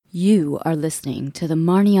You are listening to the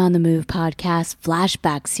Marnie on the Move podcast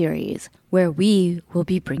flashback series, where we will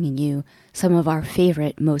be bringing you some of our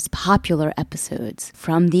favorite, most popular episodes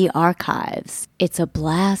from the archives. It's a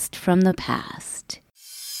blast from the past.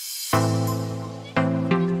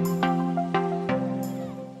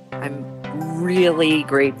 I'm really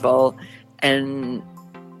grateful, and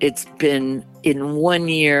it's been in 1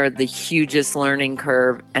 year the hugest learning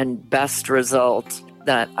curve and best result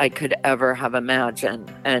that I could ever have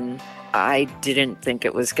imagined. And I didn't think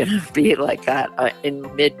it was going to be like that.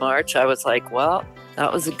 In mid-March, I was like, well,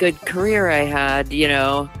 that was a good career I had,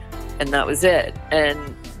 and that was it.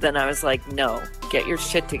 And then I was like, no, get your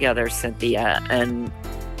shit together, Cynthia, and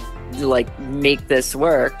make this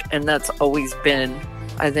work. And that's always been,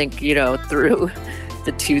 I think, through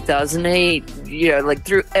the 2008,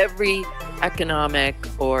 through every economic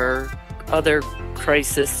or other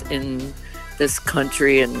crisis in this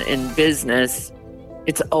country and in business,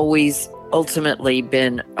 it's always ultimately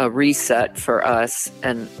been a reset for us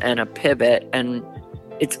and a pivot. And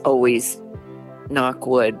it's always, knock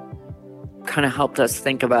wood, kind of helped us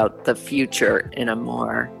think about the future in a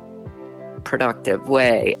more productive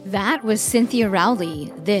way. That was Cynthia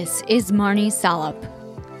Rowley. This is Marnie Salop.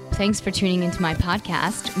 Thanks for tuning into my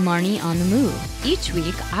podcast, Marnie on the Move. Each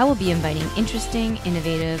week, I will be inviting interesting,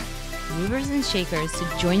 innovative movers and shakers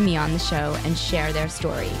to join me on the show and share their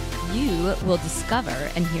story. You will discover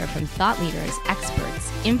and hear from thought leaders,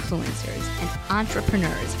 experts, influencers, and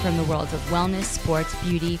entrepreneurs from the worlds of wellness, sports,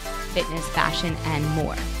 beauty, fitness, fashion, and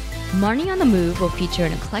more. Marnie on the Move will feature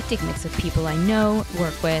an eclectic mix of people I know,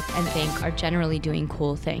 work with, and think are generally doing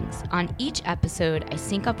cool things. On each episode, I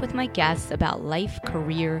sync up with my guests about life,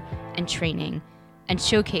 career, and training, and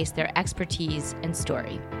showcase their expertise and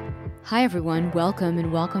story. Hi everyone, welcome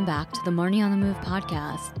and welcome back to the Marnie on the Move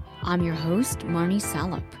podcast. I'm your host, Marnie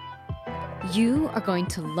Salop. You are going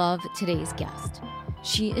to love today's guest.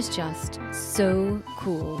 She is just so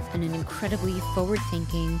cool and an incredibly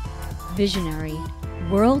forward-thinking, visionary,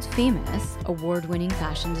 world-famous, award-winning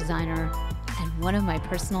fashion designer, and one of my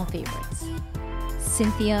personal favorites,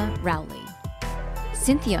 Cynthia Rowley.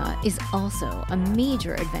 Cynthia is also a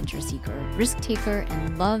major adventure seeker, risk taker,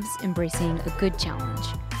 and loves embracing a good challenge,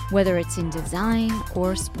 whether it's in design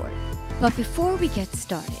or sport. But before we get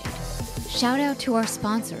started, shout out to our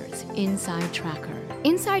sponsors, Inside Tracker.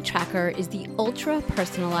 Inside Tracker is the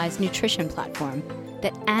ultra-personalized nutrition platform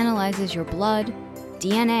that analyzes your blood,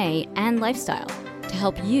 DNA, and lifestyle to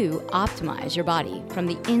help you optimize your body from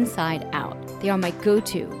the inside out. They are my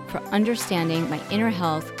go-to for understanding my inner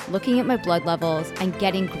health, looking at my blood levels, and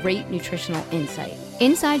getting great nutritional insight.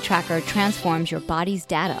 Inside Tracker transforms your body's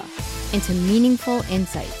data into meaningful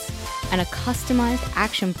insights and a customized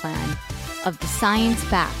action plan of the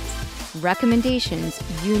science-backed recommendations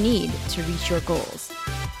you need to reach your goals.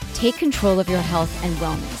 Take control of your health and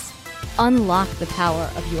wellness. Unlock the power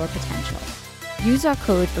of your potential. Use our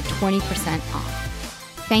code for 20% off.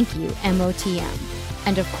 Thank you, MOTM.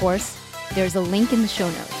 And of course, there's a link in the show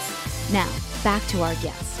notes. Now, back to our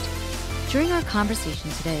guest. During our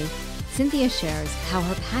conversation today, Cynthia shares how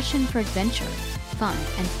her passion for adventure, fun,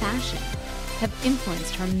 and fashion have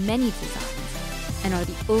influenced her many designs and are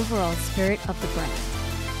the overall spirit of the brand.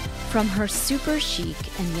 From her super chic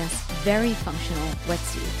and yes, very functional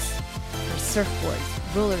wetsuits, her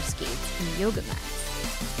surfboards, roller skates, and yoga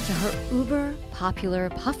mats, to her uber popular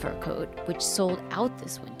puffer coat, which sold out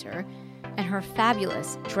this winter, and her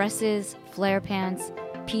fabulous dresses, flare pants,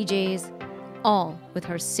 PJs, all with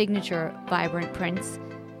her signature vibrant prints,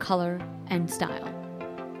 color, and style.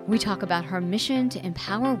 We talk about her mission to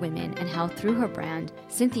empower women and how through her brand,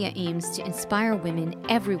 Cynthia aims to inspire women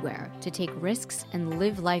everywhere to take risks and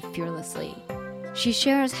live life fearlessly. She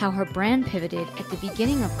shares how her brand pivoted at the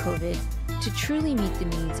beginning of COVID to truly meet the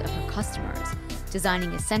needs of her customers,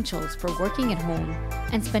 designing essentials for working at home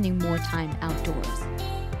and spending more time outdoors.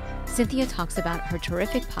 Cynthia talks about her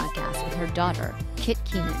terrific podcast with her daughter, Kit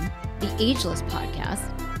Keenan, the Ageless Podcast,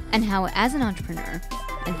 and how as an entrepreneur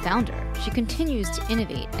and founder, she continues to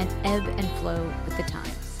innovate and ebb and flow with the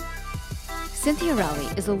times. Cynthia Rowley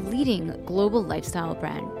is a leading global lifestyle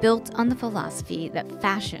brand built on the philosophy that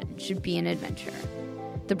fashion should be an adventure.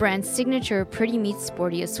 The brand's signature Pretty Meets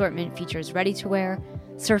Sporty assortment features ready-to-wear,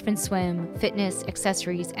 surf and swim, fitness,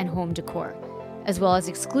 accessories, and home decor, as well as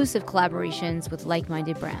exclusive collaborations with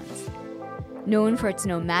like-minded brands. Known for its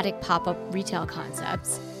nomadic pop-up retail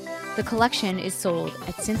concepts, the collection is sold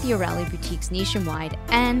at Cynthia Rowley boutiques nationwide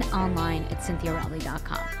and online at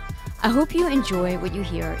cynthiarowley.com. I hope you enjoy what you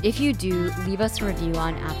hear. If you do, leave us a review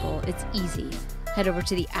on Apple. It's easy. Head over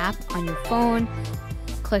to the app on your phone,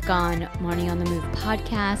 click on Marnie on the Move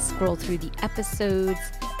podcast, scroll through the episodes,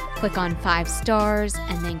 Click on 5 stars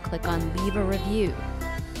and then click on leave a review.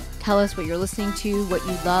 Tell us what you're listening to, what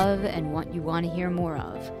you love, and what you want to hear more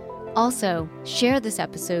of. Also, share this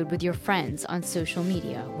episode with your friends on social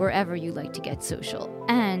media, wherever you like to get social.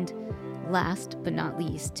 And last but not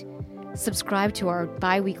least, subscribe to our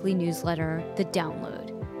bi-weekly newsletter, The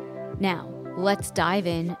Download. Now, let's dive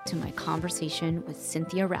in to my conversation with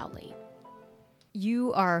Cynthia Rowley.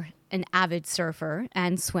 You are an avid surfer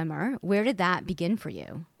and swimmer. Where did that begin for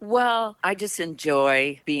you? Well, I just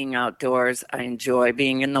enjoy being outdoors. I enjoy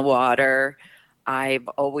being in the water. I've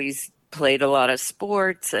always played a lot of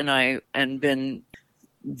sports and been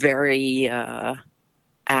very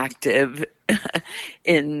active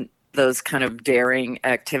in those kind of daring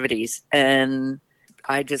activities. And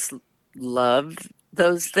I just love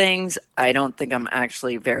those things. I don't think I'm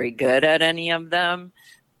actually very good at any of them,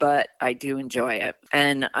 but I do enjoy it.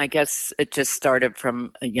 And I guess it just started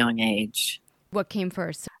from a young age. What came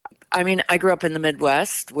first? I mean, I grew up in the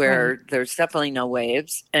Midwest where there's definitely no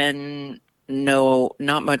waves and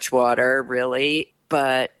not much water really,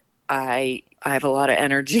 but I have a lot of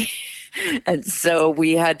energy. And so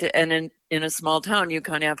we had to, and in a small town, you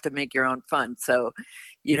kind of have to make your own fun. So,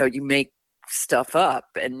 you make stuff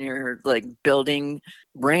up and you're like building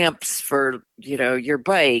ramps for, your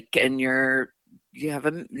bike, and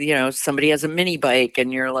somebody has a mini bike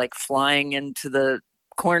and you're like flying into the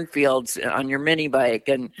cornfields on your mini bike.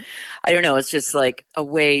 And I don't know, it's just like a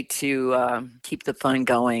way to keep the fun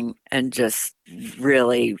going and just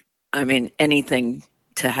really, anything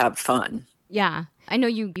to have fun. Yeah. I know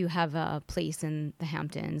you have a place in the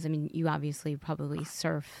Hamptons. I mean, you obviously probably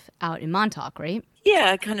surf out in Montauk, right?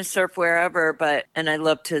 Yeah, I kind of surf wherever, and I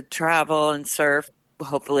love to travel and surf,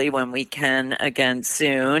 hopefully when we can again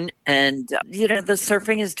soon. And, the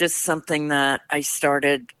surfing is just something that I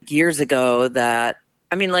started years ago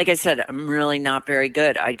like I said, I'm really not very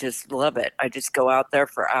good. I just love it. I just go out there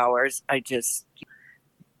for hours.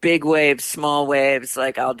 Big waves, small waves,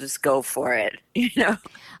 like I'll just go for it,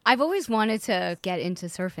 I've always wanted to get into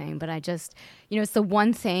surfing, but I just, it's the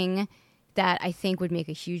one thing that I think would make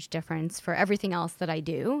a huge difference for everything else that I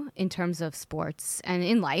do in terms of sports and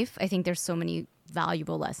in life. I think there's so many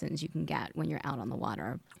valuable lessons you can get when you're out on the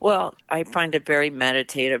water. Well, I find it very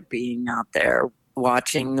meditative being out there,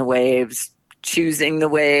 watching the waves, choosing the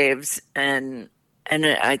waves, and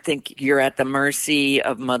I think you're at the mercy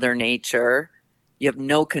of Mother Nature. You have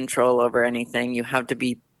no control over anything. You have to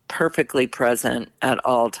be perfectly present at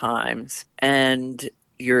all times, and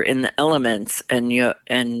you're in the elements,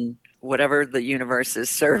 and whatever the universe is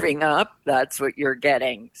serving up, that's what you're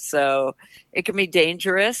getting. So it can be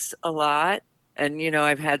dangerous a lot, and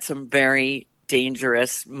I've had some very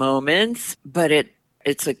dangerous moments, but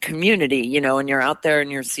it's a community, and you're out there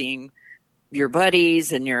and you're seeing your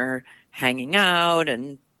buddies and you're hanging out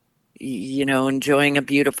and enjoying a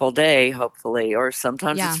beautiful day, hopefully, or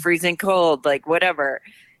sometimes it's freezing cold, like whatever.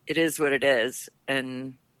 It is what it is.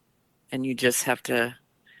 And you just have to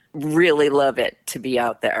really love it to be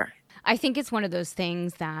out there. I think it's one of those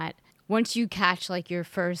things that once you catch like your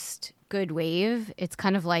first good wave, it's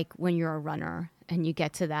kind of like when you're a runner and you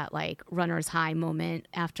get to that like runner's high moment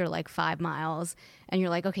after like 5 miles and you're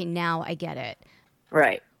like, okay, now I get it.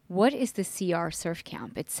 Right. What is the CR Surf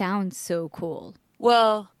Camp? It sounds so cool.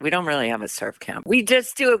 Well, we don't really have a surf camp. We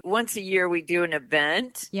just do it once a year. We do an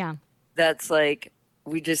event. Yeah. That's like,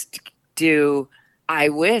 we just do, I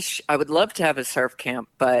would love to have a surf camp,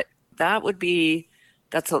 but that would be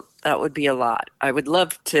a lot. I would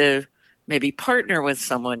love to maybe partner with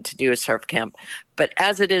someone to do a surf camp. But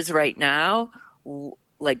as it is right now,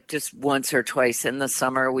 like just once or twice in the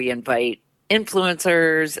summer, we invite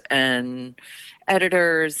influencers and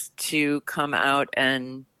editors to come out,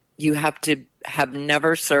 and you have to have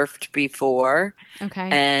never surfed before. Okay.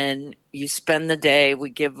 And you spend the day, we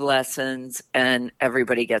give lessons, and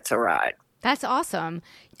everybody gets a ride. That's awesome.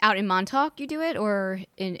 Out in Montauk you do it, or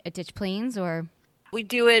at Ditch Plains, or? We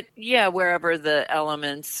do it, wherever the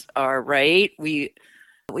elements are right. We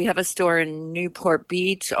have a store in Newport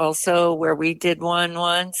Beach also where we did one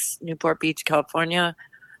once, Newport Beach, California.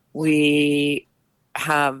 We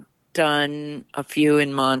have done a few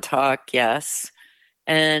in Montauk, yes.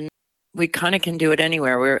 And we kind of can do it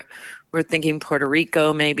anywhere. We're thinking Puerto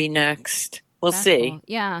Rico maybe next. We'll see. Cool.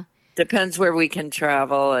 Yeah. Depends where we can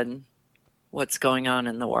travel and what's going on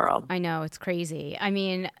in the world. I know, it's crazy. I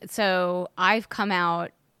mean, so I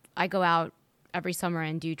go out every summer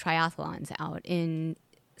and do triathlons out in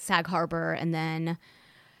Sag Harbor, and then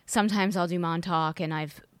sometimes I'll do Montauk, and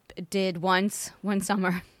I've did one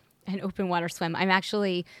summer an open water swim. I'm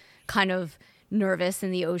actually kind of nervous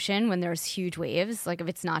in the ocean when there's huge waves. Like if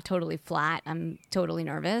it's not totally flat, I'm totally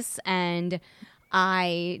nervous. And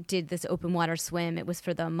I did this open water swim. It was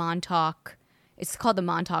for the Montauk. It's called the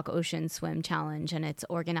Montauk Ocean Swim Challenge, and it's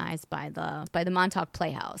organized by the Montauk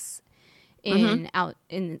Playhouse. I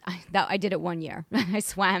did it 1 year. I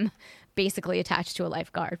swam basically attached to a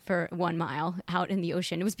lifeguard for 1 mile out in the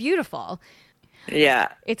ocean. It was beautiful. Yeah.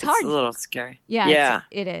 It's hard. It's a little scary. Yeah. Yeah.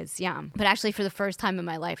 It is. Yeah. But actually, for the first time in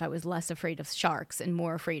my life, I was less afraid of sharks and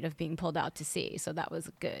more afraid of being pulled out to sea. So that was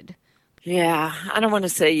good. Yeah. I don't want to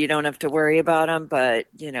say you don't have to worry about them, but,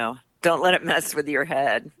 don't let it mess with your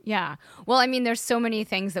head. Yeah. Well, I mean, there's so many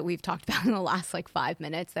things that we've talked about in the last 5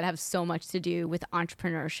 minutes that have so much to do with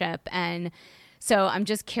entrepreneurship. And so I'm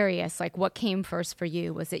just curious, what came first for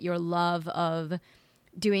you? Was it your love of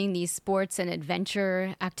doing these sports and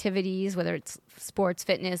adventure activities, whether it's sports,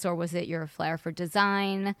 fitness, or was it your flair for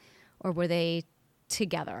design, or were they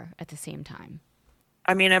together at the same time?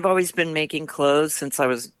 I mean, I've always been making clothes since I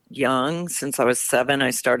was young. Since I was 7, I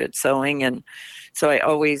started sewing. And so I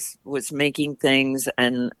always was making things.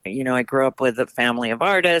 And, I grew up with a family of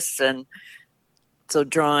artists. And so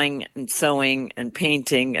drawing and sewing and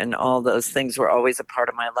painting and all those things were always a part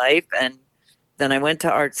of my life. And then I went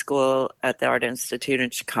to art school at the Art Institute in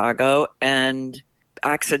Chicago and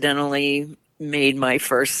accidentally made my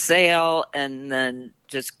first sale and then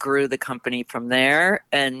just grew the company from there.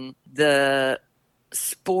 And the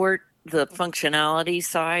functionality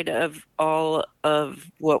side of all of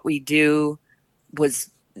what we do was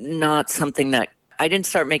not something that I didn't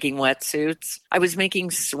start making wetsuits. I was making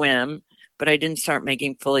swim, but I didn't start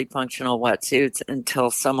making fully functional wetsuits until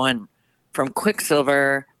someone from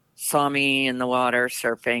Quicksilver saw me in the water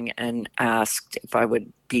surfing and asked if I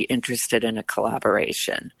would be interested in a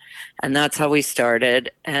collaboration. And that's how we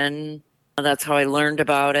started. And that's how I learned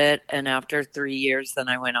about it. And after 3 years, then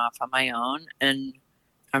I went off on my own. And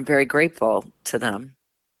I'm very grateful to them.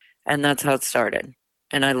 And that's how it started.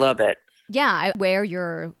 And I love it. Yeah, I wear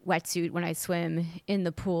your wetsuit when I swim in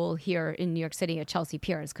the pool here in New York City at Chelsea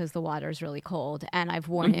Piers because the water is really cold. And I've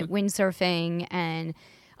worn it windsurfing. And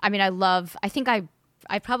I mean, I think I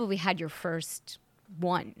probably had your first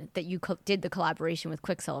one that you did the collaboration with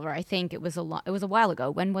Quicksilver. I think it was a while ago.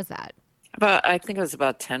 When was that? I think it was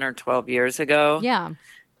about 10 or 12 years ago. Yeah.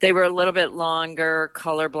 They were a little bit longer,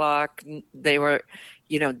 color block. They were,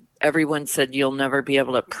 everyone said you'll never be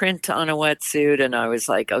able to print on a wetsuit. And I was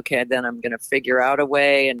like, okay, then I'm going to figure out a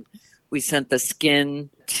way. And we sent the skin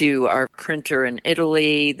to our printer in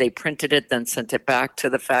Italy. They printed it, then sent it back to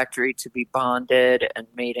the factory to be bonded and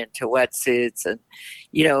made into wetsuits. And,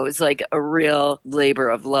 it was like a real labor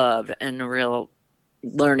of love and a real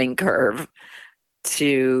learning curve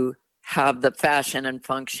to have the fashion and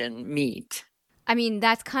function meet. I mean,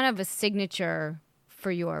 that's kind of a signature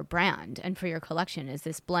for your brand and for your collection is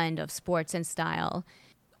this blend of sports and style.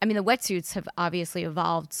 I mean, the wetsuits have obviously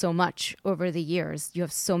evolved so much over the years. You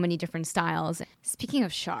have so many different styles. Speaking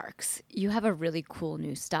of sharks, you have a really cool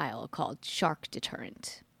new style called Shark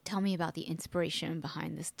Deterrent. Tell me about the inspiration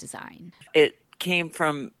behind this design. It came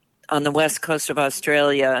from on the west coast of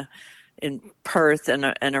Australia in Perth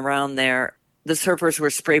and around there. The surfers were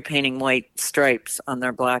spray painting white stripes on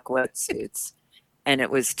their black wetsuits. And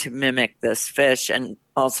it was to mimic this fish and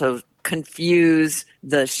also confuse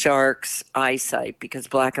the shark's eyesight because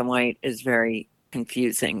black and white is very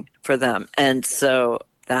confusing for them. And so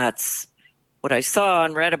that's what I saw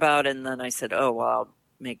and read about. And then I said, oh, well, I'll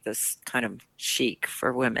make this kind of chic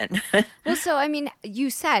for women. Well, so, I mean,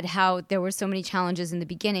 you said how there were so many challenges in the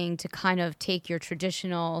beginning to kind of take your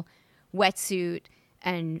traditional wetsuit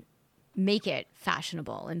and make it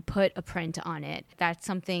fashionable and put a print on it. That's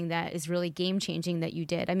something that is really game-changing that you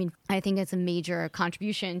did. I mean, I think it's a major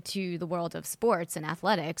contribution to the world of sports and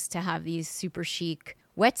athletics to have these super chic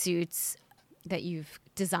wetsuits that you've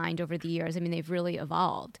designed over the years. I mean, they've really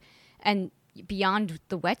evolved. And beyond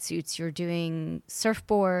the wetsuits, you're doing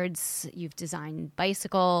surfboards, you've designed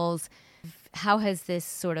bicycles. How has this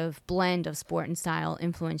sort of blend of sport and style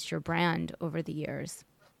influenced your brand over the years?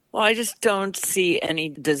 Well, I just don't see any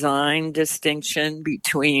design distinction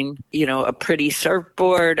between, a pretty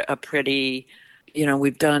surfboard,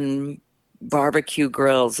 we've done barbecue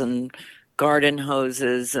grills and garden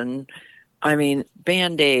hoses and,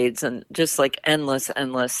 Band-Aids and just like endless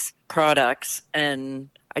products. And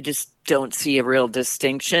I just don't see a real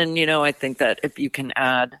distinction. I think that if you can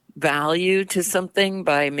add value to something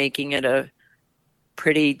by making it a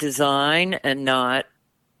pretty design and not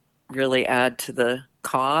really add to the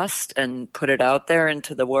cost and put it out there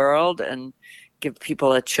into the world and give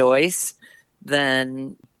people a choice,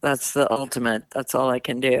 then that's the ultimate. That's all I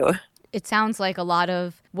can do. It sounds like a lot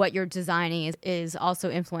of what you're designing is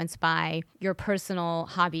also influenced by your personal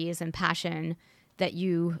hobbies and passion that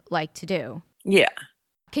you like to do. Yeah.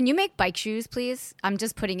 Can you make bike shoes, please? I'm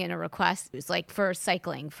just putting in a request. It's like for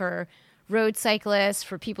cycling, for road cyclists,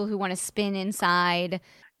 for people who want to spin inside.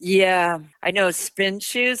 Yeah, I know spin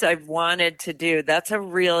shoes I've wanted to do.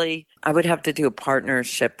 I would have to do a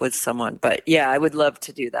partnership with someone, but yeah, I would love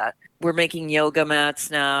to do that. We're making yoga mats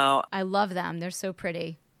now. I love them. They're so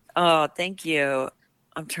pretty. Oh, thank you.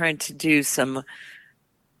 I'm trying to do some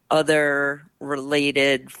other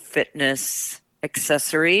related fitness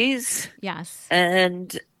accessories. Yes.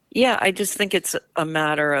 And yeah, I just think it's a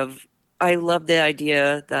matter of, I love the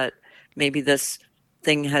idea that maybe this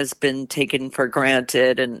thing has been taken for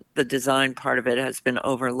granted and the design part of it has been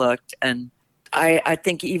overlooked. And I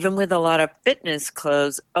think even with a lot of fitness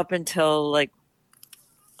clothes, up until like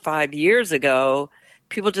 5 years ago,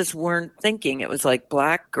 people just weren't thinking. It was like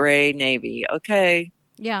black, gray, navy. Okay.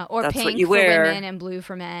 Yeah, or that's pink what you for wear. women and blue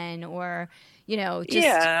for men, or, just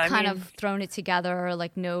kind of thrown it together,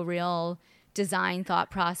 like no real design thought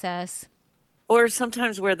process. Or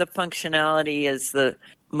sometimes where the functionality is the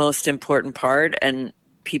most important part, and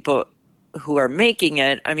people who are making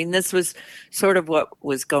it. I mean, this was sort of what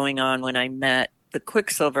was going on when I met the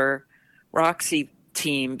Quiksilver Roxy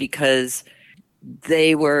team, because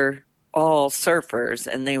they were all surfers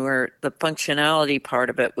and the functionality part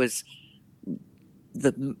of it was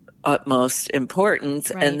the utmost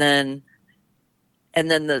importance. Right. And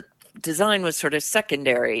then the design was sort of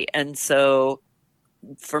secondary. And so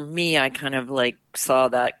for me, I kind of like saw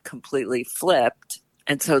that completely flipped.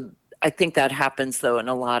 And so I think that happens though in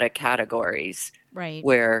a lot of categories, right,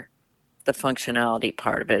 where the functionality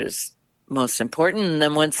part of it is most important. And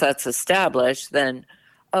then once that's established, then,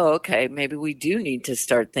 oh, okay, maybe we do need to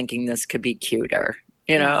start thinking this could be cuter,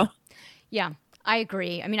 you know? Yeah, I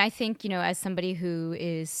agree. I mean, I think, as somebody who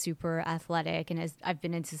is super athletic and I've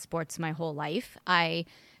been into sports my whole life, I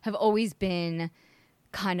have always been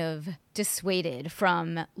kind of dissuaded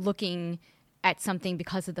from looking at something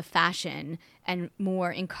because of the fashion and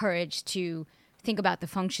more encouraged to think about the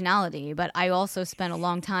functionality. But I also spent a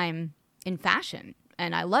long time in fashion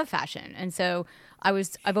and I love fashion. And so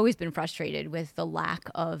I've always been frustrated with the lack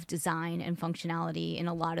of design and functionality in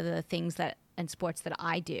a lot of the things and sports that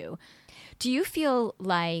I do. Do you feel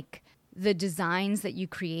like the designs that you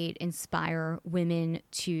create inspire women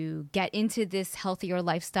to get into this healthier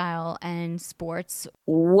lifestyle and sports?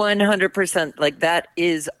 100%. Like, that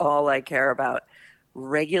is all I care about.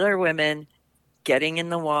 Regular women getting in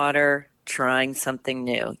the water, trying something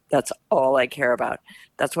new. That's all I care about.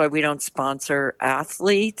 That's why we don't sponsor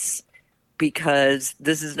athletes, because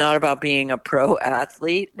this is not about being a pro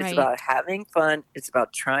athlete. It's about having fun. It's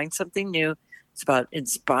about trying something new. It's about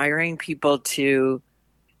inspiring people to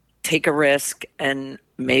take a risk, and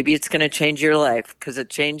maybe it's going to change your life, because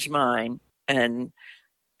it changed mine. And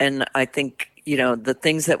I think, the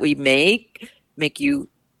things that we make you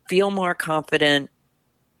feel more confident,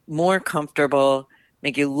 more comfortable,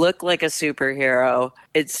 make you look like a superhero.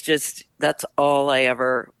 It's just, that's all I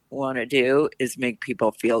ever want to do, is make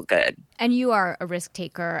people feel good. And you are a risk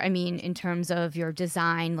taker. I mean, in terms of your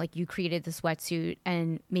design, like you created the sweatsuit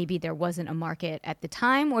and maybe there wasn't a market at the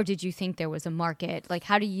time, or did you think there was a market? Like,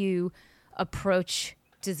 how do you approach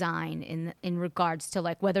design in regards to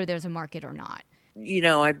like whether there's a market or not?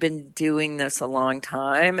 I've been doing this a long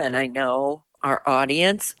time, and I know our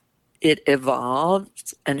audience. It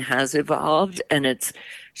evolved and has evolved, and it's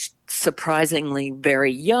surprisingly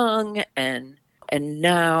very young. And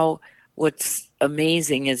now what's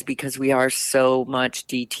amazing is, because we are so much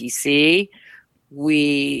DTC,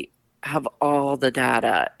 we have all the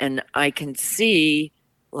data, and I can see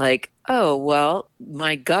like, oh, well,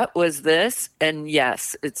 my gut was this, and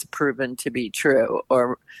yes, it's proven to be true.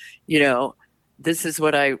 Or, this is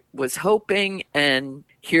what I was hoping, and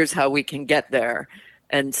here's how we can get there.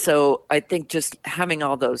 And so I think just having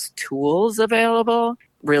all those tools available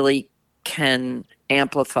really can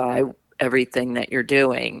amplify everything that you're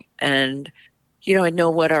doing. And, I know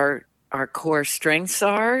what our core strengths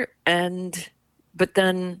are. But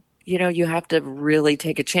then, you have to really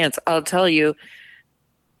take a chance. I'll tell you,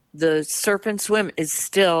 the surf and swim is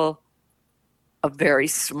still a very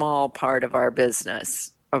small part of our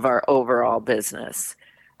business, of our overall business.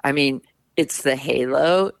 I mean, it's the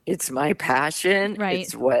halo. It's my passion. Right.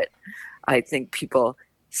 It's what I think people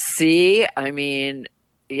see. I mean,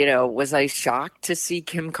 was I shocked to see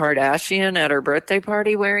Kim Kardashian at her birthday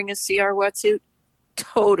party wearing a CR wetsuit?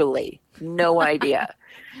 Totally. No idea.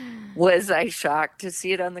 Was I shocked to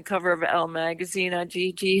see it on the cover of Elle magazine on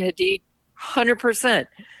Gigi Hadid? 100%.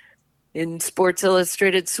 in Sports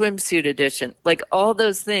Illustrated swimsuit edition. Like all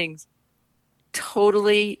those things,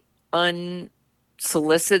 totally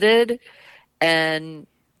unsolicited and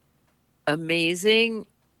amazing,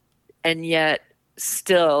 and yet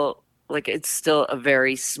still, like, it's still a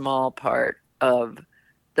very small part of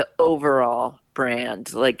the overall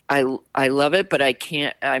brand. Like I love it, but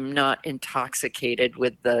I'm not intoxicated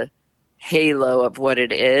with the halo of what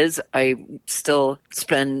it is. I still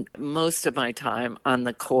spend most of my time on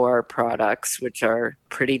the core products, which are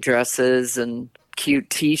pretty dresses and cute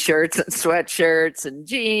t-shirts and sweatshirts and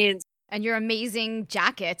jeans. And your amazing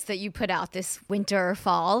jackets that you put out this winter,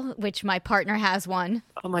 fall, which my partner has one.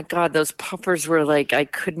 Oh my God, those puffers were like, we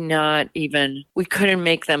couldn't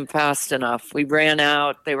make them fast enough. We ran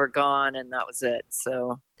out, they were gone, and that was it.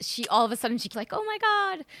 So All of a sudden, she's like, oh my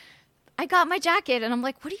God, I got my jacket. And I'm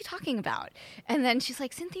like, what are you talking about? And then she's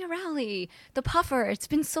like, Cynthia Rowley, the puffer, it's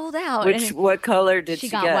been sold out. What color did she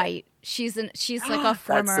got? Get? White. She's like a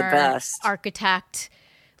former That's the best. architect.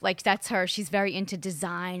 Like, that's her. She's very into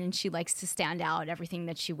design and she likes to stand out everything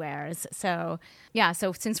that she wears. So, yeah.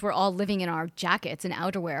 So, since we're all living in our jackets and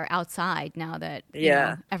outerwear outside now that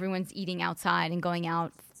everyone's eating outside and going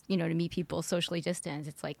out, to meet people socially distanced,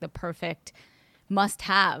 it's like the perfect must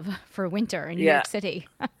have for winter in New York City.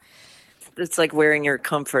 It's like wearing your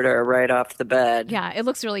comforter right off the bed. Yeah. It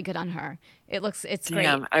looks really good on her. It's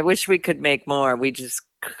great. I wish we could make more. We just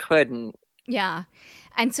couldn't. Yeah.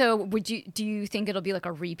 And so do you think it'll be like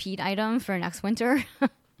a repeat item for next winter?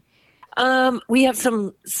 We have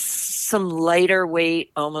some lighter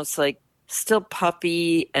weight, almost like still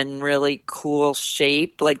puffy and really cool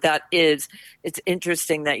shape. Like it's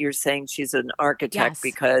interesting that you're saying she's an architect,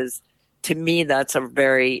 because to me, that's a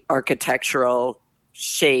very architectural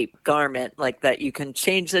shape garment, like that you can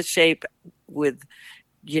change the shape with,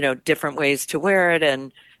 different ways to wear it.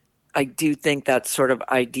 And I do think that sort of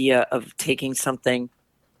idea of taking something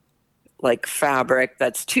like fabric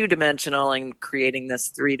that's two-dimensional and creating this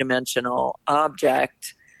three-dimensional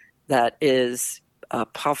object that is a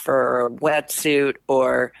puffer or a wetsuit,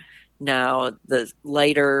 or now the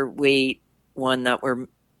lighter weight one that we're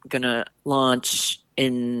going to launch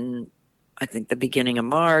in, I think, the beginning of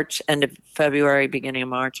March, end of February, beginning of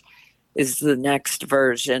March, is the next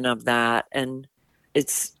version of that. And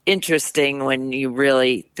it's interesting when you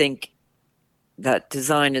really think that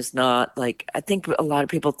design is not like, I think a lot of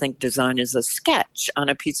people think design is a sketch on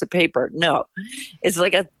a piece of paper. No, it's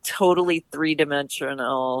like a totally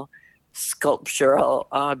three-dimensional sculptural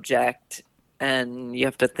object. And you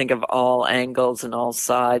have to think of all angles and all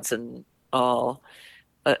sides and all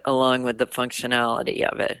along with the functionality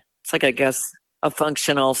of it. It's like, I guess, a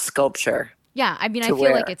functional sculpture. Yeah. I mean, I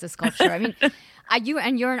feel like it's a sculpture. I mean,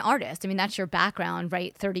 you're an artist. I mean, that's your background,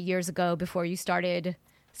 right? 30 years ago, before you started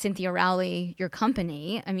Cynthia Rowley, your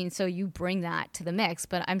company. I mean, so you bring that to the mix,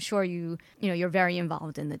 but I'm sure you're very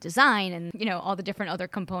involved in the design and, all the different other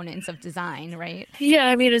components of design, right? Yeah,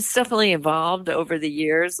 I mean, it's definitely evolved over the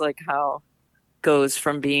years, like how it goes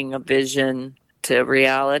from being a vision to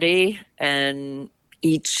reality, and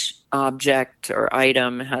each object or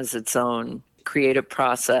item has its own creative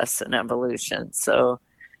process and evolution. So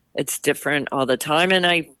it's different all the time.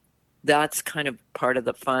 And that's kind of part of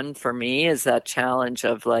the fun for me, is that challenge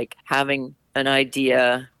of like having an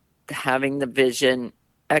idea, having the vision,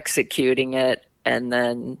 executing it, and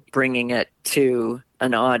then bringing it to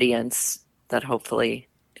an audience that hopefully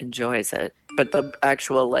enjoys it. But the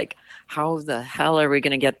actual, like, how the hell are we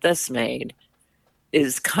going to get this made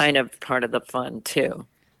is kind of part of the fun too.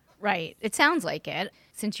 Right. It sounds like it,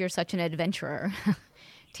 since you're such an adventurer,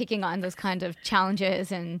 taking on those kind of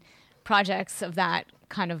challenges and projects of that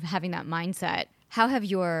kind of having that mindset. How have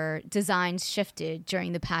your designs shifted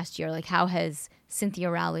during the past year? Like, how has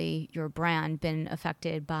Cynthia Rowley, your brand, been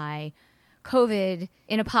affected by COVID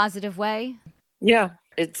in a positive way? Yeah,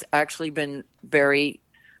 it's actually been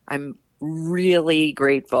I'm really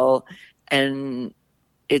grateful. And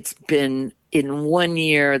it's been, in 1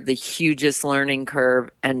 year, the hugest learning curve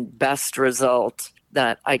and best result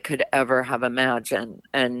that I could ever have imagined.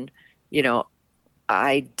 And,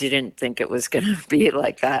 I didn't think it was going to be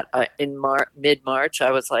like that. In mid-March,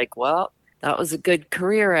 I was like, well, that was a good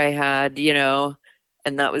career I had,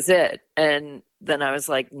 and that was it. And then I was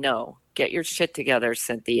like, no, get your shit together,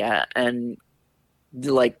 Cynthia, and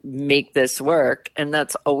like make this work. And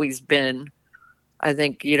that's always been, I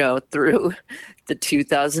think, through the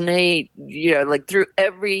 2008, like through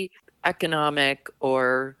every economic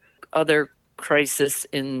or other crisis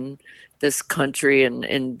in this country and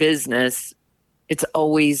in business, it's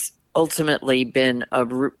always ultimately been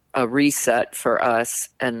a reset for us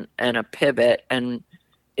and a pivot. And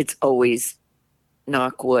it's always,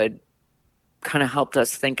 knock wood, kind of helped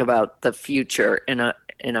us think about the future in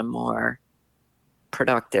a more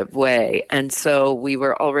productive way. And so we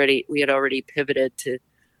had already pivoted to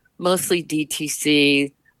mostly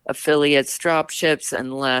DTC, affiliates, drop ships,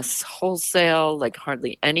 and less wholesale, like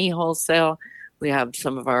hardly any wholesale. We have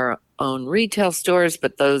some of our own retail stores,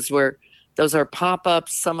 but those are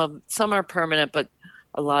pop-ups. Some are permanent, but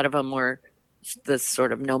a lot of them were this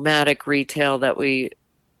sort of nomadic retail that we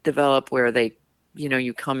develop where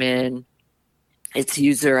you come in, it's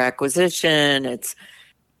user acquisition, it's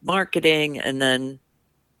marketing, and then,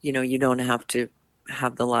 you don't have to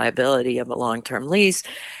have the liability of a long-term lease.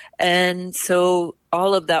 And so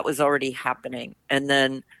all of that was already happening. And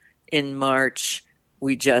then in March,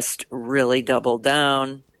 we just really doubled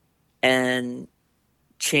down and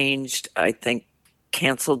changed, I think,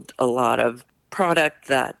 canceled a lot of product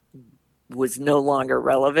that was no longer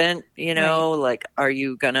relevant, Right. like, are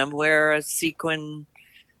you going to wear a sequin,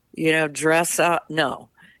 dress up? No,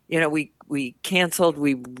 we canceled,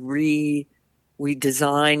 we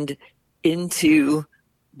designed into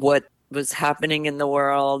what was happening in the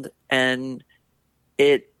world, and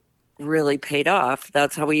it really paid off.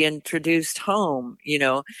 That's how we introduced home.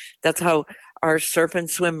 That's how our surf and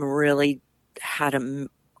swim really had a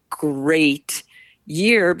great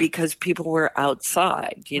year, because people were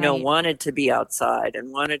outside, Right. wanted to be outside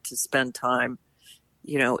and wanted to spend time,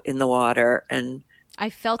 in the water. And I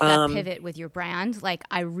felt that pivot with your brand. Like,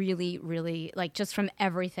 I really, really, like, just from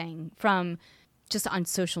everything, from just on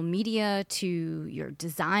social media to your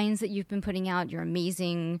designs that you've been putting out, your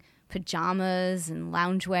amazing pajamas and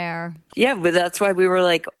loungewear. yeah, but that's why we were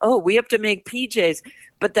like, oh, we have to make PJs,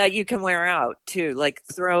 but that you can wear out too. Like,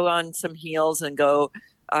 throw on some heels and go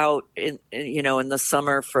out in the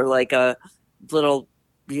summer for like a little,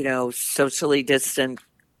 socially distant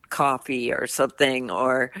coffee or something.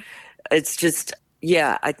 Or it's just,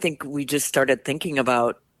 yeah, I think we just started thinking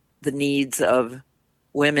about the needs of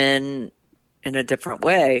women in a different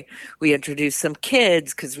way. We introduced some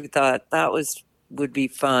kids because we thought that would be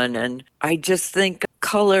fun. And I just think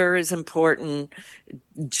color is important,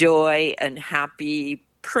 joy and happy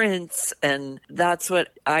prints. And that's what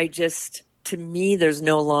to me, there's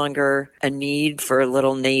no longer a need for a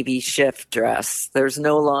little navy shift dress. There's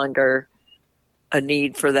no longer a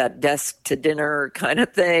need for that desk to dinner kind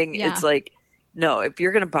of thing. Yeah. It's like, no, if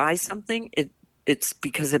you're going to buy something, it's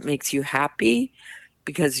because it makes you happy,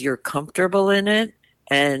 because you're comfortable in it,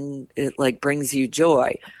 and it like brings you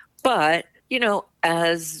joy. But,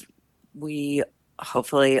 as we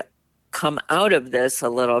hopefully come out of this a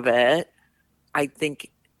little bit, I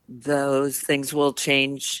think those things will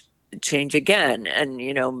change again. And,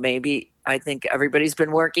 maybe I think everybody's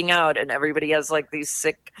been working out and everybody has like these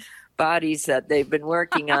sick bodies that they've been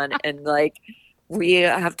working on. And like, we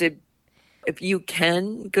have to, if you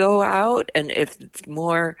can go out and if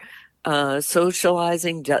more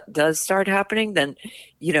socializing does start happening, then,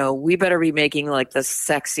 we better be making like the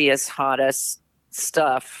sexiest, hottest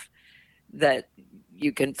stuff that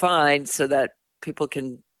you can find so that people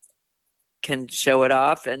can show it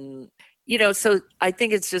off. And, so I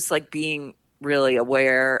think it's just like being really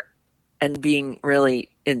aware and being really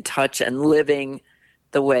in touch and living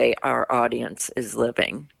the way our audience is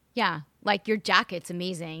living. Yeah. Like, your jacket's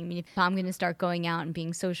amazing. I mean, if I'm going to start going out and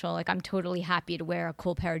being social, like, I'm totally happy to wear a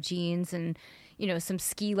cool pair of jeans and, some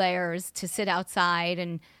ski layers to sit outside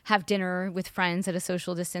and have dinner with friends at a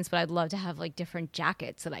social distance. But I'd love to have like different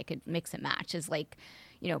jackets that I could mix and match as like,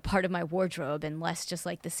 part of my wardrobe, and less just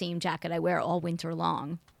like the same jacket I wear all winter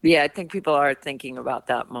long. Yeah, I think people are thinking about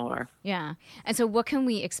that more. Yeah. And so what can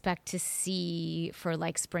we expect to see for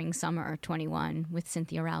like spring, summer 21 with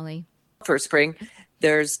Cynthia Rowley? For spring,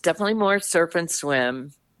 there's definitely more surf and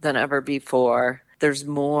swim than ever before. There's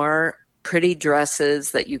more pretty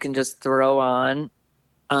dresses that you can just throw on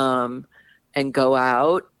and go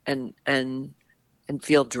out and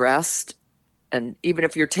feel dressed. And even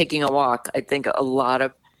if you're taking a walk, I think a lot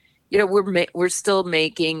of, we're still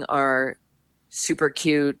making our super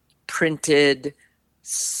cute printed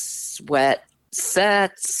sweat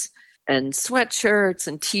sets and sweatshirts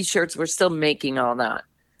and t-shirts. We're still making all that.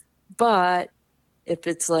 But if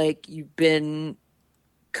it's like you've been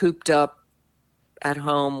cooped up at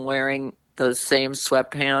home wearing those same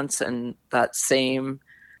sweatpants and that same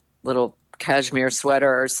little cashmere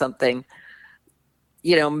sweater or something,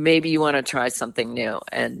 maybe you want to try something new.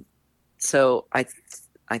 And so I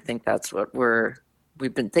think that's what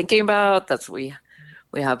we've been thinking about. That's what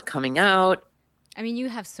we have coming out. I mean, you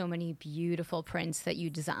have so many beautiful prints that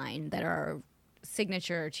you design that are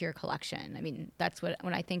signature to your collection. I mean, that's what,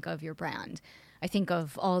 when I think of your brand, I think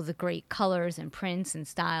of all the great colors and prints and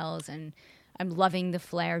styles. And I'm loving the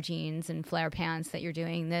flare jeans and flare pants that you're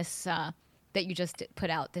doing this, that you just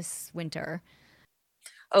put out this winter.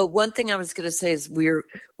 Oh, one thing I was going to say is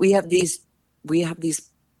we have these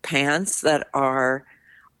pants that are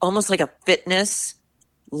almost like a fitness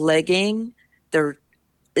legging.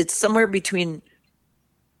 It's somewhere between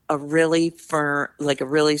a really firm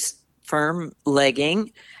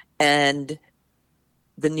legging and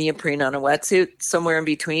the neoprene on a wetsuit, somewhere in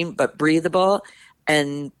between, but breathable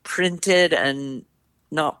and printed and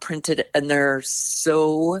not printed. And they're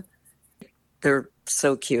so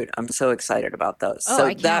cute. I'm so excited about those. Oh, so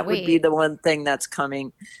I can't that would be wait. the one thing that's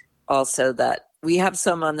coming also, that we have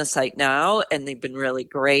some on the site now and they've been really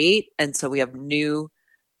great. And so we have new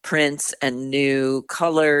prints and new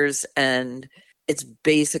colors, and it's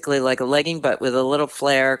basically like a legging, but with a little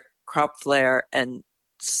flare, crop flare, and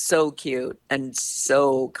so cute and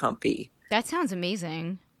so comfy. That sounds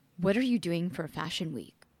amazing. What are you doing for Fashion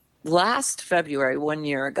Week? Last February, 1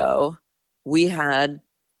 year ago, we had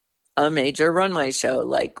a major runway show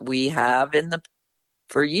like we have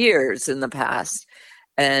for years in the past.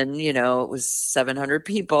 And, it was 700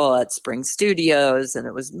 people at Spring Studios, and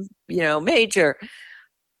it was, major.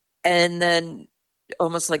 And then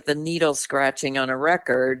almost like the needle scratching on a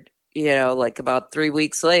record, like about 3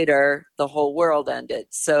 weeks later, the whole world ended.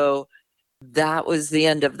 So that was the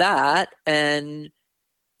end of that. And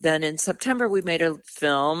then in September, we made a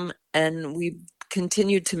film, and we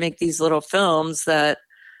continued to make these little films that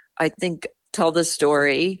I think tell the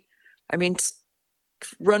story. I mean,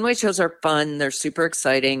 runway shows are fun. They're super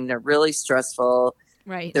exciting. They're really stressful.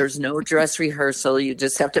 Right. There's no dress rehearsal. You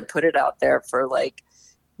just have to put it out there for like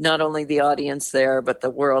not only the audience there, but the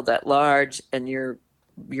world at large. And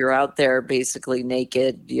you're out there basically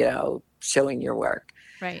naked, showing your work.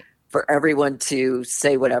 Right. For everyone to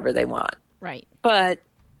say whatever they want. Right. But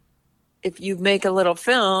if you make a little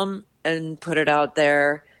film and put it out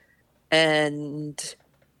there, and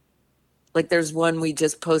like there's one we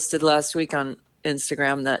just posted last week on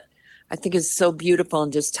Instagram that I think is so beautiful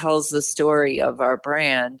and just tells the story of our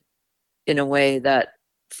brand in a way that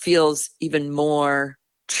feels even more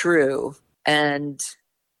true. And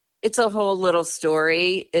it's a whole little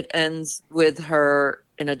story. It ends with her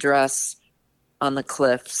in a dress on the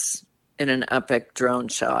cliffs in an epic drone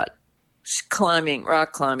shot. She's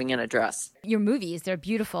rock climbing in a dress. Your movies, they're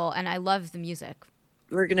beautiful, and I love the music.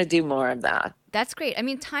 We're going to do more of that. That's great. I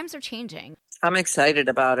mean, times are changing. I'm excited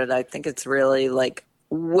about it. I think it's really like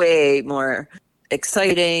way more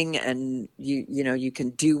exciting, and you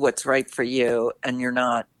can do what's right for you, and you're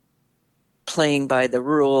not playing by the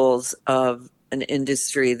rules of an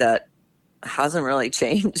industry that hasn't really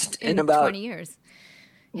changed in about 20 years.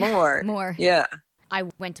 More. More. Yeah. I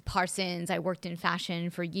went to Parsons. I worked in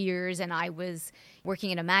fashion for years, and I was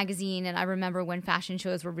working in a magazine. And I remember when fashion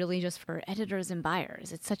shows were really just for editors and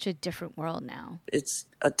buyers. It's such a different world now. It's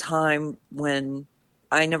a time when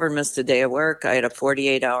I never missed a day of work. I had a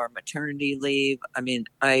 48-hour maternity leave. I mean,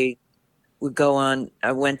 I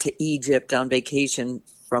went to Egypt on vacation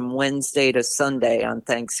from Wednesday to Sunday on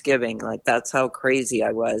Thanksgiving. Like, that's how crazy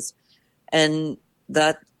I was. And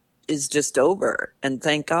that is just over, and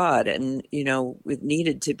thank God. And it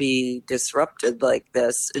needed to be disrupted like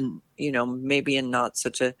this, and maybe in not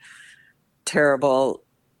such a terrible,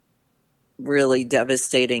 really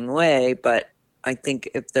devastating way, but I think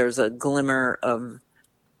if there's a glimmer of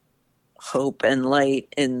hope and light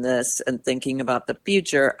in this and thinking about the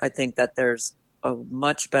future, I think that there's a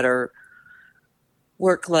much better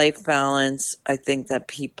work-life balance. I think that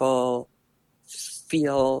people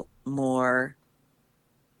feel more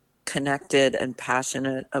connected and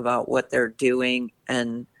passionate about what they're doing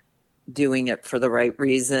and doing it for the right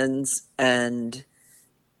reasons. And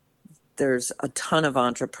there's a ton of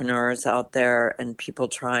entrepreneurs out there and people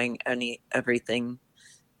trying everything.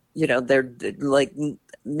 They're like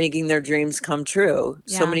making their dreams come true.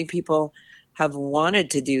 Yeah. So many people have wanted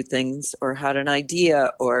to do things or had an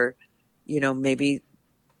idea, or maybe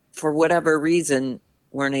for whatever reason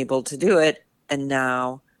weren't able to do it, and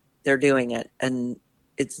now they're doing it. And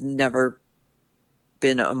it's never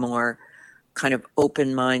been a more kind of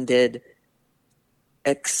open-minded,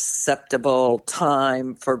 acceptable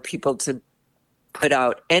time for people to put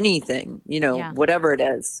out anything, whatever it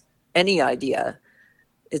is, any idea.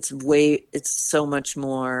 It's so much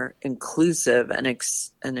more inclusive and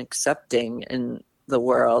accepting in the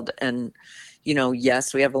world. And,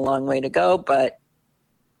 yes, we have a long way to go, but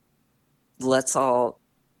let's all,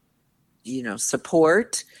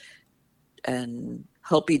 support and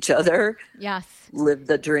help each other. Yes.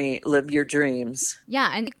 Live your dreams.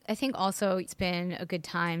 Yeah. And I think also it's been a good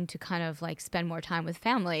time to kind of like spend more time with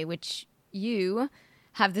family, which you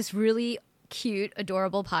have this really cute,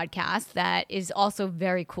 adorable podcast that is also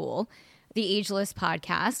very cool. The Ageless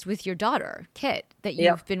podcast with your daughter, Kit, that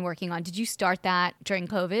you've been working on. Did you start that during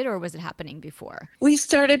COVID or was it happening before? We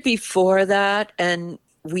started before that, and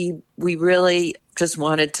we really just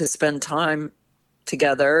wanted to spend time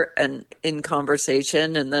together and in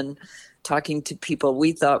conversation and then talking to people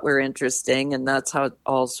we thought were interesting. And that's how it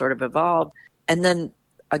all sort of evolved. And then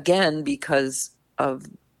again, because of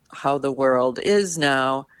how the world is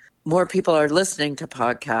now, more people are listening to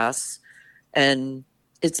podcasts, and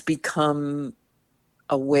it's become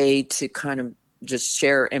a way to kind of just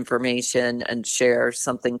share information and share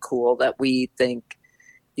something cool that we think,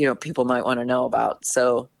 people might want to know about.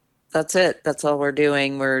 So that's it. That's all we're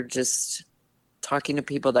doing. We're just talking to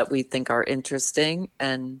people that we think are interesting,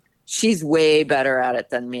 and she's way better at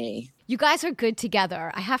it than me. You guys are good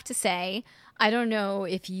together. I have to say, I don't know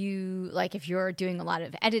if you're doing a lot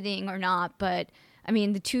of editing or not, but I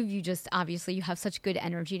mean, the two of you just obviously you have such good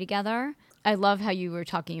energy together. I love how you were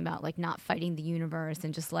talking about like not fighting the universe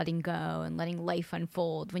and just letting go and letting life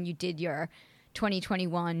unfold when you did your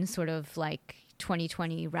 2021 sort of like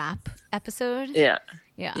 2020 wrap episode. Yeah.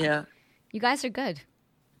 You guys are good.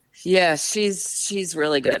 Yeah, she's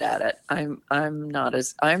really good at it. I'm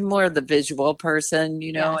more the visual person,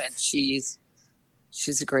 Yes. and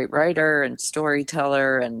she's a great writer and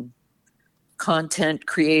storyteller and content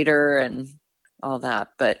creator and all that,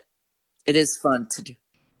 but it is fun to do.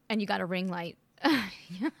 And you got a ring light.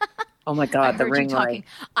 Oh my God, the ring light.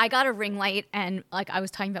 I got a ring light, and like I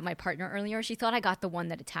was talking about my partner earlier, she thought I got the one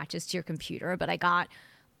that attaches to your computer, but I got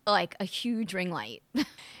like a huge ring light.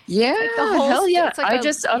 Yeah, like hell yeah. I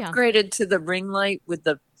just upgraded to the ring light with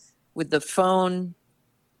the phone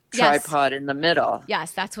tripod in the middle.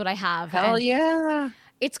 Yes, that's what I have. Hell yeah.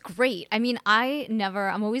 It's great. I mean,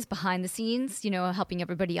 I'm always behind the scenes, helping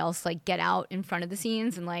everybody else like get out in front of the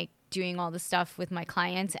scenes and like doing all the stuff with my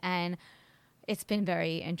clients. And it's been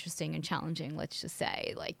very interesting and challenging, let's just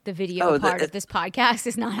say. Like the video part of this podcast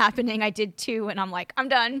is not happening. I did 2 and I'm like, I'm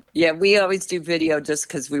done. Yeah, we always do video just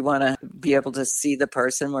because we want to be able to see the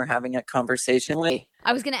person we're having a conversation with.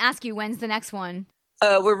 I was going to ask you, when's the next one?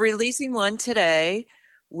 We're releasing one today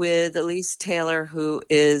with Elise Taylor, who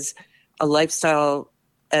is a lifestyle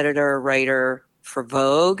editor, writer for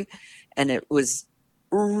Vogue. And it was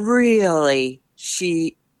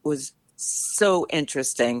she was so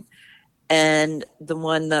interesting. And the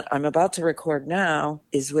one that I'm about to record now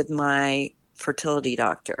is with my fertility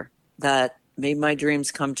doctor that made my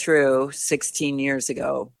dreams come true 16 years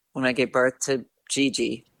ago when I gave birth to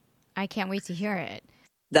Gigi. I can't wait to hear it.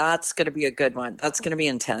 That's going to be a good one. That's going to be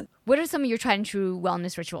intense. What are some of your tried and true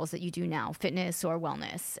wellness rituals that you do now, fitness or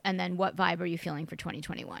wellness? And then what vibe are you feeling for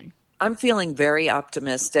 2021? I'm feeling very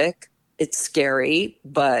optimistic. It's scary,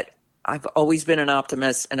 but I've always been an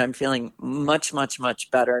optimist, and I'm feeling much, much, much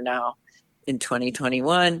better now in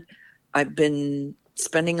 2021. I've been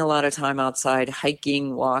spending a lot of time outside,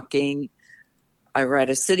 hiking, walking. I ride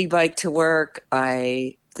a city bike to work.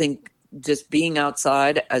 I think just being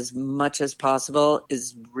outside as much as possible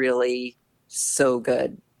is really so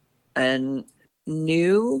good. And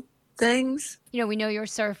new things. We know you're a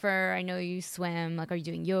surfer. I know you swim. Like, are you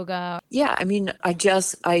doing yoga? Yeah, I mean, I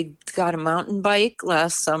got a mountain bike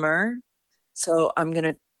last summer. So I'm going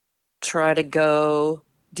to try to go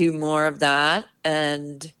do more of that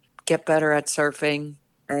and get better at surfing.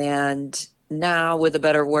 And now with a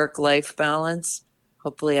better work-life balance,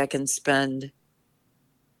 hopefully I can spend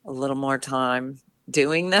a little more time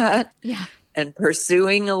doing that. Yeah. And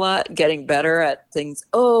pursuing a lot, getting better at things.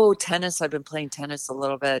 Oh, tennis. I've been playing tennis a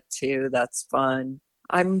little bit too. That's fun.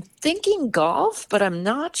 I'm thinking golf, but I'm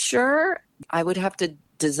not sure. I would have to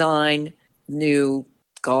design new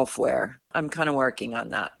golf wear. I'm kind of working on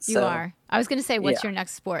that. You are. I was going to say, what's your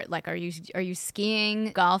next sport? Like, are you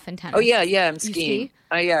skiing, golf, and tennis? Oh, yeah. I'm skiing. Ski?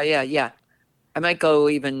 Oh, yeah. I might go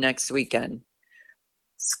even next weekend.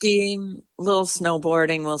 Skiing, a little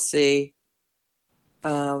snowboarding. We'll see.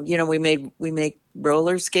 We make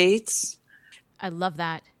roller skates. I love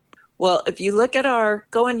that. Well, if you look at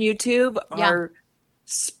go on YouTube, our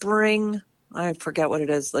spring, I forget what it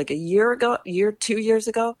is, like 2 years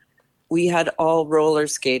ago, we had all roller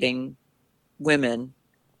skating women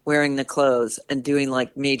wearing the clothes and doing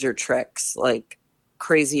like major tricks, like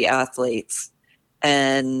crazy athletes.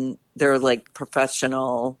 And they're like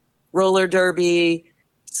professional roller derby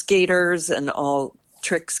skaters and all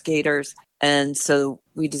trick skaters. And so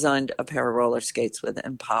we designed a pair of roller skates with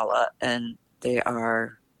Impala, and they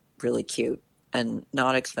are really cute and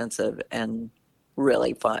not expensive and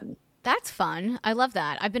really fun. That's fun. I love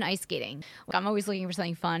that. I've been ice skating. I'm always looking for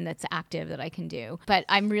something fun that's active that I can do. But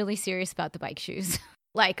I'm really serious about the bike shoes.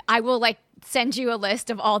 Like, I will like send you a list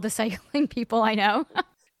of all the cycling people I know.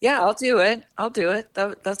 Yeah, I'll do it.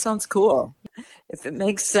 That sounds cool. If it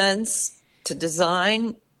makes sense to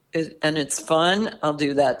design and it's fun, I'll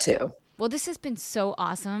do that too. Well, this has been so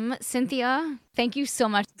awesome. Cynthia, thank you so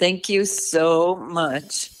much. Thank you so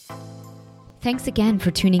much. Thanks again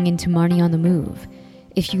for tuning in to Marnie on the Move.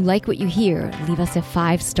 If you like what you hear, leave us a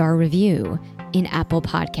 5-star review in Apple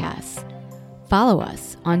Podcasts. Follow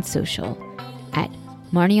us on social at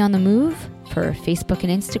Marnie on the Move for Facebook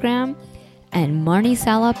and Instagram, and Marnie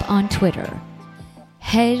Salup on Twitter.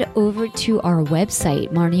 Head over to our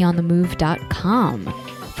website, marnieonthemove.com,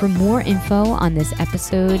 for more info on this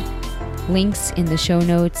episode, links in the show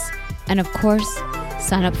notes, and of course,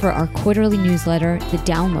 sign up for our quarterly newsletter, The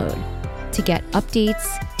Download, to get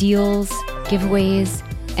updates, deals, giveaways,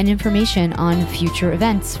 and information on future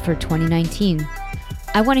events for 2019.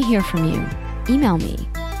 I want to hear from you. Email me,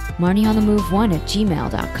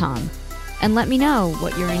 marnieonthemove1@gmail.com, and let me know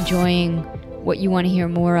what you're enjoying, what you want to hear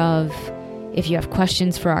more of. If you have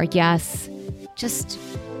questions for our guests, just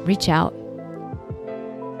reach out.